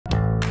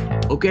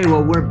Okay,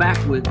 well, we're back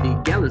with the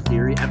Geller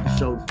Theory,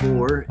 episode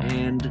 4,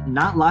 and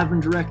not live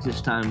and direct this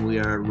time. We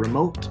are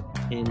remote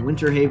in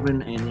Winter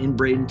Haven and in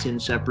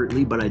Bradenton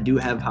separately, but I do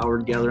have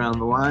Howard Geller on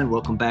the line.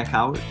 Welcome back,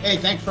 Howard. Hey,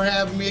 thanks for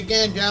having me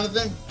again,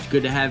 Jonathan. It's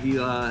good to have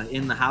you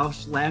in the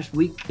house last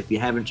week. If you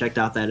haven't checked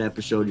out that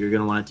episode, you're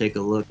going to want to take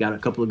a look. Got a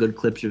couple of good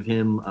clips of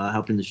him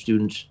helping the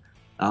students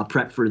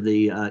prep for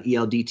the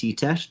ELDT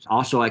test.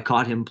 Also, I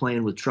caught him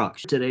playing with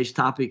trucks. Today's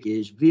topic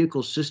is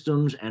vehicle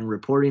systems and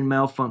reporting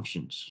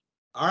malfunctions.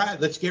 All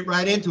right, let's get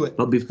right into it.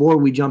 But before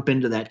we jump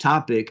into that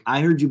topic, I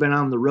heard you've been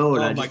on the road.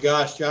 Oh, my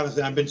gosh,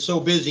 Jonathan, I've been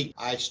so busy.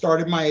 I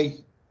started my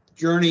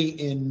journey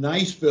in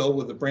Niceville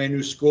with a brand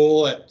new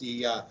school at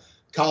the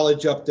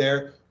college up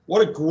there.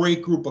 What a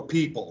great group of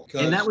people.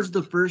 And that was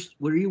the first,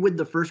 were you with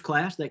the first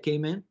class that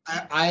came in?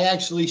 I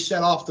actually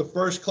set off the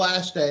first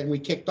class, and we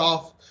kicked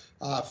off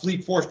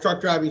FleetForce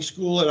truck driving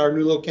school at our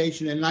new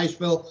location in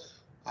Niceville.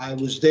 I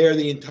was there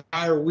the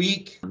entire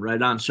week.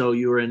 Right on. So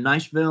you were in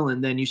Niceville,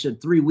 and then you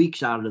said 3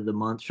 weeks out of the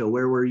month. So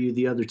where were you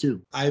the other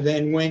two? I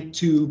then went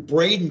to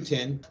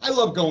Bradenton. I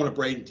love going to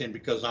Bradenton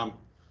because I'm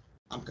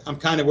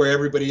kind of where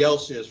everybody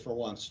else is for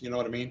once. You know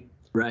what I mean?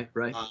 Right.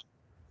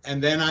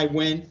 And then I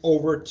went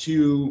over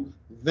to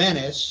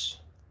Venice,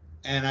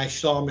 and I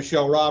saw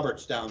Michelle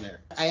Roberts down there.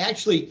 I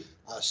actually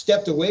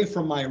stepped away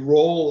from my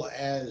role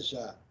as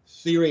a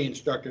theory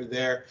instructor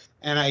there,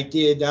 and I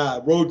did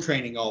road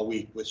training all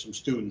week with some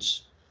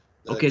students.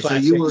 Okay, so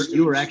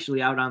you were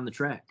actually out on the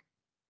track.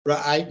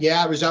 Right.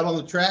 I was out on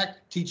the track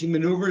teaching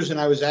maneuvers, and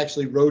I was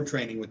actually road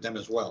training with them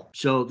as well.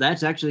 So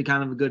that's actually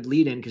kind of a good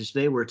lead in, because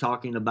today we're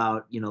talking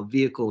about,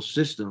 vehicle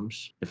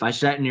systems. If I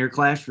sat in your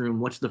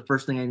classroom, what's the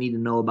first thing I need to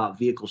know about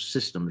vehicle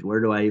systems? Where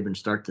do I even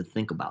start to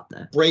think about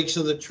that? Brakes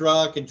of the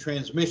truck and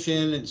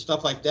transmission and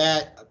stuff like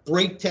that.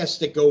 Brake tests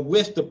that go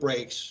with the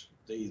brakes,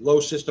 the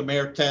low system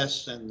air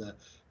tests and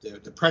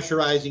the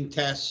pressurizing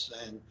tests,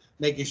 and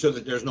making sure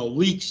that there's no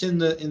leaks in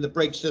the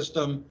brake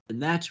system. And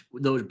that's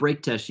those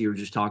brake tests you were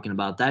just talking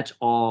about. That's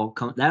all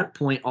that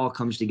point all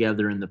comes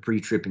together in the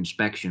pre-trip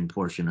inspection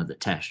portion of the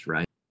test,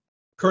 right?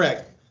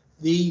 Correct.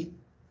 The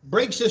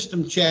brake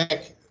system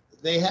check,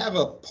 they have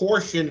a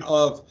portion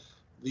of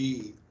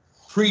the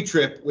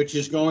pre-trip which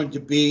is going to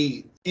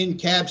be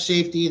in-cab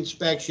safety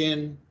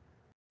inspection,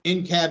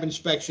 in-cab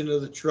inspection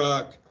of the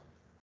truck,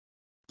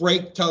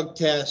 brake tug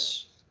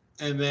tests,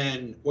 and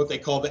then what they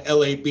call the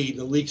LAB,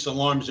 the leaks,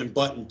 alarms, and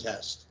button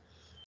test.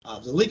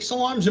 The leaks,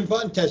 alarms, and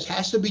button test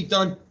has to be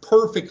done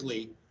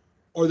perfectly,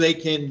 or they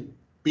can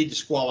be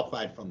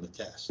disqualified from the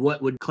test.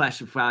 What would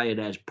classify it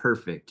as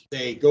perfect?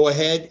 They go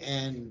ahead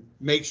and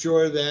make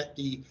sure that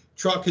the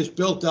truck is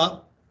built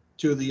up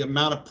to the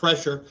amount of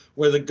pressure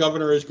where the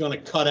governor is going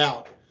to cut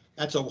out.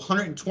 That's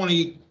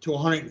 120 to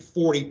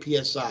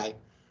 140 PSI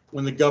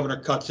when the governor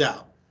cuts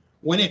out.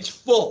 When it's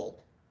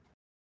full,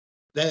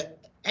 that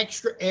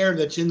extra air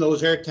that's in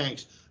those air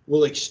tanks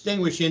will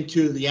extinguish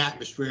into the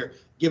atmosphere,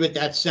 give it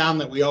that sound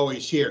that we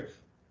always hear,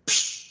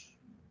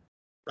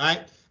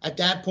 right? At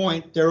that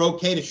point, they're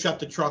okay to shut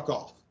the truck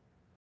off.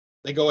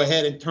 They go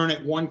ahead and turn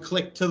it one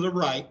click to the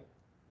right.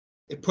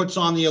 It puts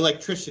on the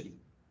electricity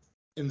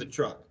in the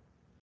truck.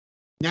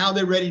 Now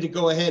they're ready to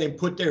go ahead and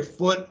put their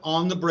foot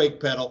on the brake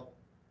pedal,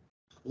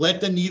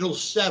 let the needle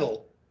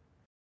settle,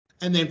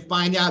 and then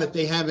find out if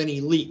they have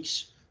any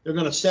leaks. They're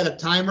going to set a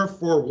timer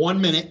for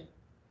 1 minute.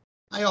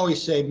 I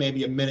always say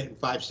maybe 1 minute and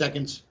 5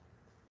 seconds.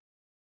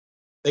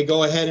 They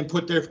go ahead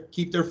and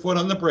keep their foot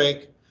on the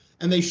brake,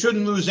 and they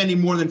shouldn't lose any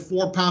more than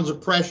 4 pounds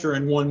of pressure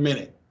in 1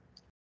 minute.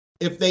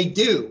 If they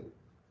do,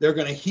 they're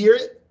going to hear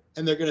it,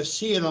 and they're going to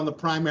see it on the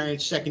primary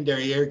and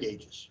secondary air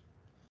gauges.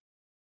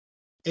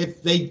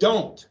 If they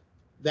don't,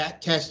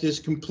 that test is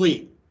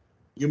complete.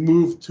 You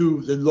move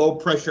to the low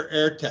pressure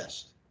air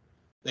test.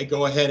 They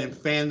go ahead and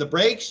fan the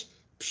brakes,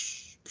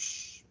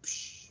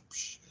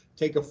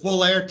 take a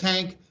full air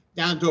tank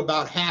down to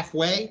about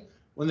halfway.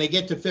 When they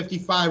get to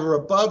 55 or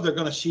above, they're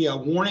going to see a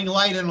warning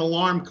light and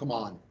alarm come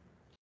on.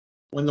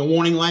 When the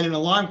warning light and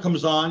alarm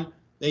comes on,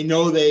 they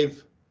know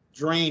they've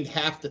drained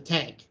half the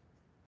tank.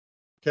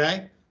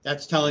 Okay?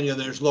 That's telling you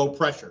there's low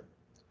pressure.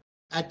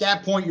 At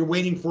that point, you're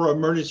waiting for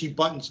emergency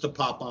buttons to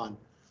pop on.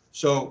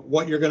 So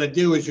what you're going to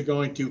do is you're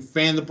going to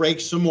fan the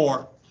brakes some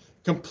more,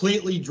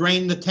 completely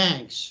drain the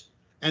tanks,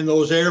 and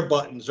those air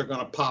buttons are going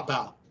to pop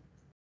out.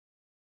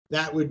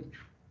 That would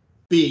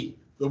be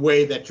the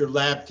way that your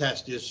lab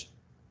test is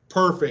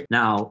perfect.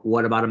 Now,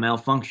 what about a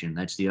malfunction?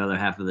 That's the other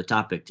half of the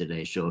topic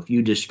today. So if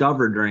you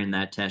discover during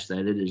that test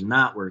that it is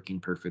not working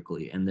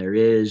perfectly and there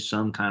is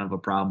some kind of a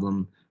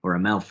problem or a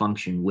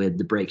malfunction with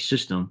the brake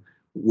system,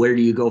 where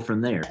do you go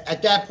from there?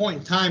 At that point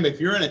in time,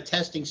 if you're in a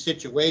testing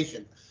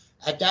situation,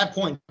 at that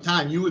point in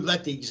time, you would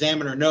let the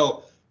examiner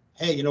know,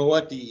 hey, you know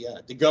what,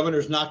 the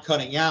governor's not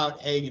cutting out.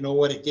 Hey, you know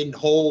what, it didn't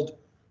hold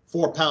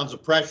 4 pounds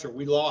of pressure.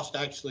 We lost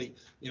actually,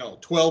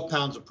 12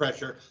 pounds of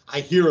pressure. I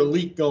hear a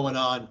leak going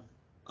on.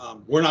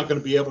 We're not going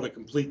to be able to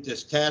complete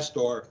this test,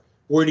 or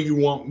where do you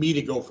want me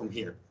to go from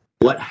here?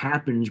 What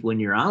happens when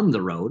you're on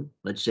the road?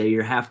 Let's say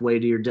you're halfway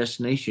to your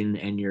destination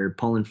and you're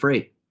pulling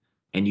freight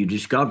and you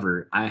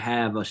discover I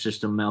have a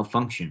system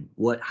malfunction,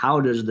 how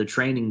does the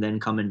training then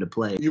come into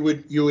play? You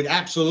would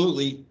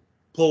absolutely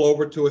pull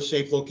over to a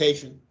safe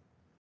location,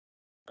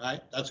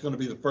 right? That's going to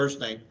be the first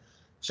thing.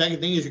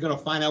 Second thing is you're going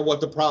to find out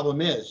what the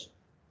problem is.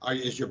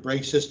 Is your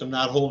brake system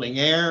not holding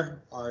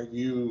air? Have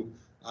you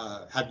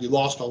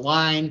lost a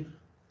line?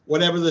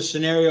 Whatever the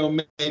scenario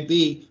may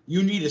be,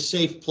 you need a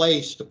safe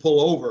place to pull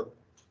over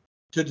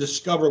to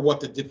discover what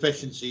the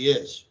deficiency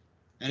is.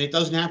 And it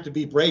doesn't have to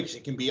be brakes.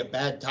 It can be a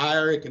bad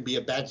tire. It can be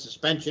a bad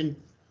suspension.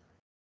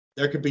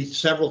 There could be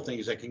several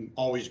things that can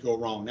always go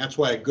wrong. That's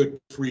why a good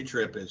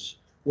pre-trip is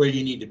where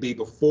you need to be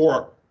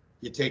before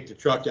you take the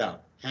truck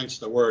out, hence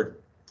the word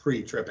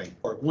pre-tripping.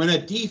 When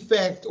a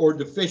defect or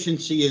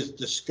deficiency is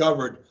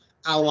discovered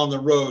out on the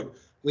road,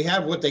 we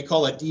have what they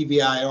call a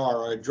DVIR,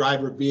 or a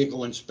driver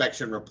vehicle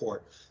inspection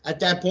report. At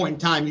that point in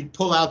time, you'd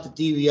pull out the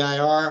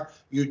DVIR,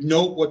 you'd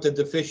note what the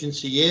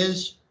deficiency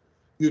is,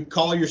 you'd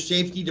call your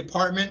safety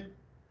department,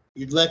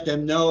 you'd let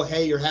them know,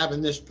 hey, you're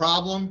having this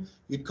problem,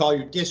 you'd call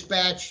your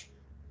dispatch,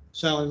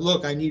 saying,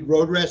 look, I need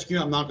road rescue,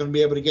 I'm not going to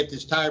be able to get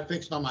this tire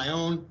fixed on my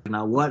own.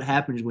 Now, what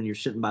happens when you're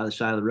sitting by the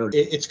side of the road?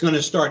 It's going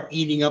to start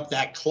eating up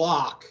that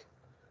clock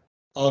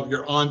of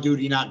your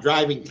on-duty not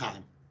driving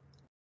time.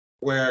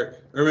 Where,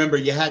 remember,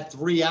 you had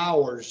 3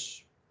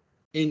 hours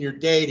in your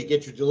day to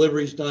get your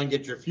deliveries done,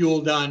 get your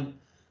fuel done.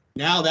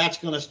 Now that's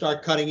going to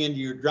start cutting into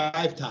your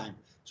drive time.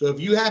 So if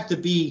you have to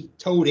be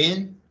towed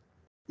in,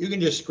 you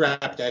can just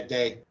scrap that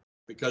day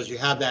because you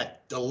have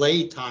that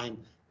delay time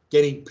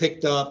getting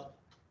picked up,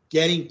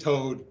 getting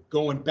towed,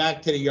 going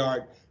back to the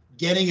yard,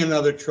 getting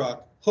another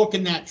truck,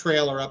 hooking that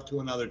trailer up to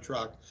another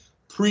truck,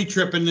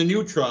 pre-tripping the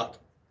new truck,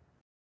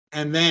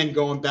 and then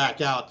going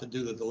back out to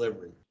do the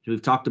delivery. So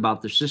we've talked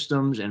about the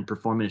systems and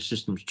performing a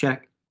systems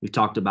check. We've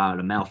talked about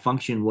a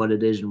malfunction, what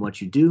it is and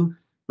what you do.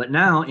 But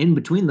now in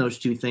between those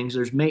two things,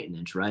 there's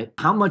maintenance, right?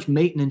 How much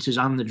maintenance is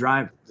on the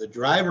driver? The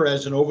driver,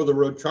 as an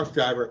over-the-road truck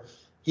driver,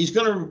 he's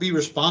going to be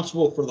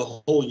responsible for the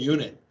whole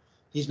unit.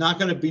 He's not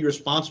going to be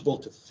responsible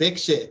to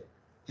fix it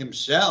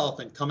himself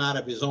and come out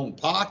of his own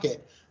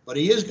pocket, but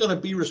he is going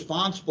to be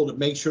responsible to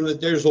make sure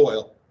that there's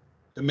oil,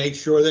 to make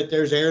sure that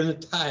there's air in the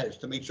tires,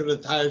 to make sure the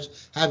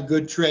tires have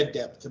good tread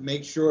depth, to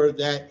make sure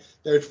that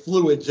there's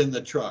fluids in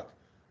the truck,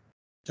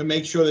 to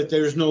make sure that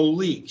there's no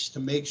leaks, to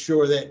make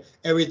sure that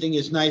everything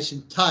is nice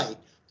and tight,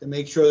 to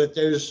make sure that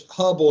there's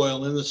hub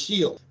oil in the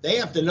seal. They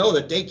have to know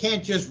that they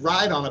can't just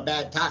ride on a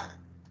bad tire.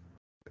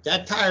 If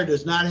that tire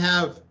does not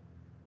have,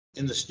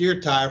 in the steer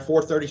tire,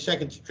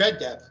 4/32 tread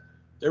depth,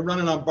 they're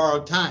running on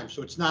borrowed time.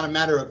 So it's not a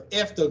matter of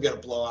if they'll get a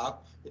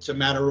blowout, it's a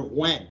matter of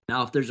when.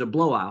 Now, if there's a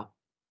blowout,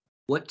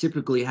 what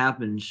typically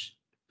happens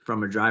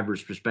from a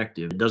driver's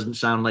perspective? It doesn't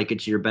sound like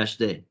it's your best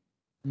day.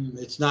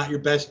 It's not your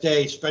best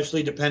day,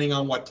 especially depending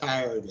on what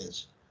tire it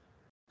is.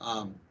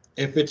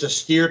 If it's a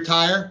steer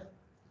tire,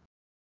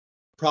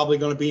 probably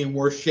going to be in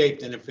worse shape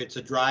than if it's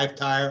a drive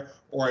tire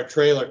or a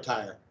trailer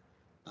tire.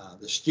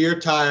 The steer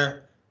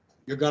tire,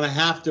 you're going to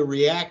have to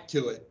react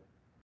to it.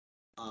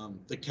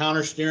 The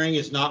counter steering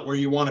is not where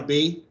you want to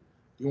be.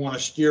 You want to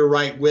steer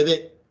right with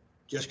it.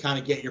 Just kind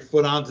of get your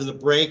foot onto the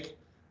brake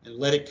and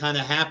let it kind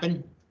of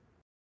happen.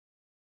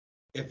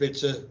 If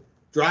it's a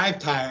drive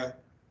tire,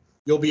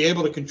 you'll be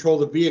able to control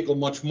the vehicle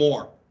much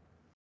more.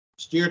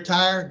 Steer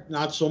tire,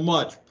 not so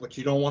much, but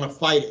you don't want to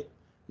fight it.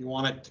 You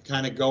want it to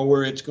kind of go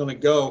where it's going to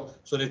go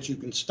so that you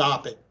can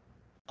stop it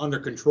under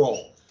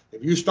control.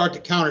 If you start to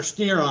counter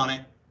steer on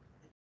it,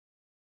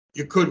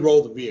 you could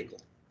roll the vehicle.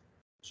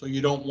 So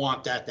you don't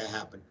want that to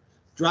happen.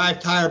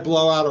 Drive tire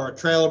blowout or a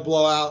trailer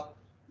blowout,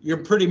 you're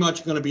pretty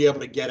much going to be able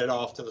to get it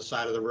off to the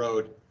side of the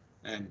road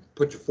and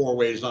put your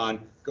 4-ways on,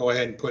 go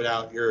ahead and put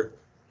out your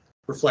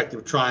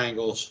reflective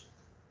triangles,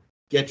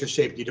 get your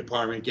safety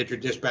department, get your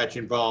dispatch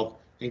involved,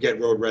 and get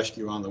road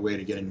rescue on the way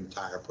to get a new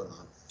tire put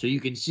on. So you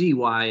can see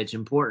why it's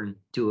important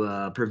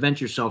to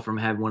prevent yourself from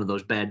having one of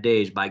those bad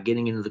days by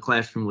getting into the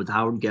classroom with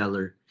Howard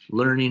Geller,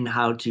 learning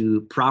how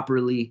to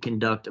properly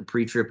conduct a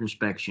pre-trip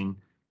inspection,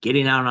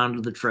 getting out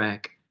onto the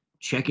track,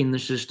 checking the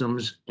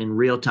systems in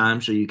real time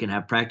so you can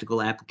have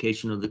practical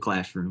application of the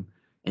classroom,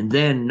 and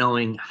then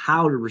knowing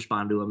how to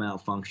respond to a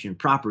malfunction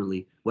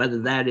properly, whether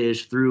that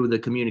is through the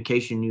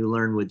communication you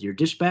learn with your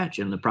dispatch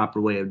and the proper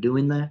way of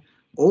doing that,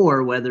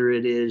 or whether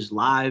it is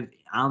live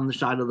on the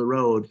side of the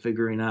road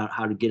figuring out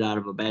how to get out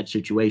of a bad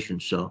situation.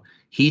 So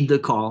heed the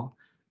call.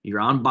 You're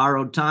on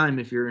borrowed time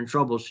if you're in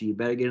trouble, so you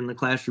better get in the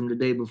classroom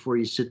today before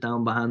you sit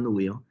down behind the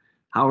wheel.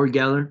 Howard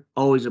Geller,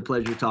 always a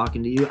pleasure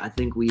talking to you. I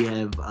think we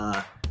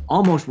have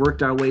almost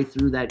worked our way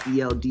through that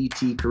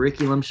ELDT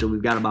curriculum, so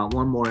we've got about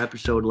one more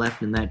episode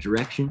left in that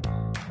direction.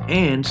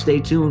 And stay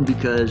tuned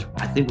because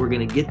I think we're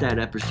going to get that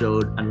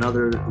episode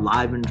another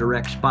live and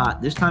direct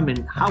spot, this time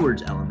in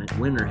Howard's element,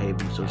 Winter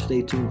Haven. So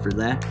stay tuned for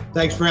that.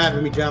 Thanks for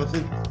having me,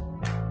 Jonathan.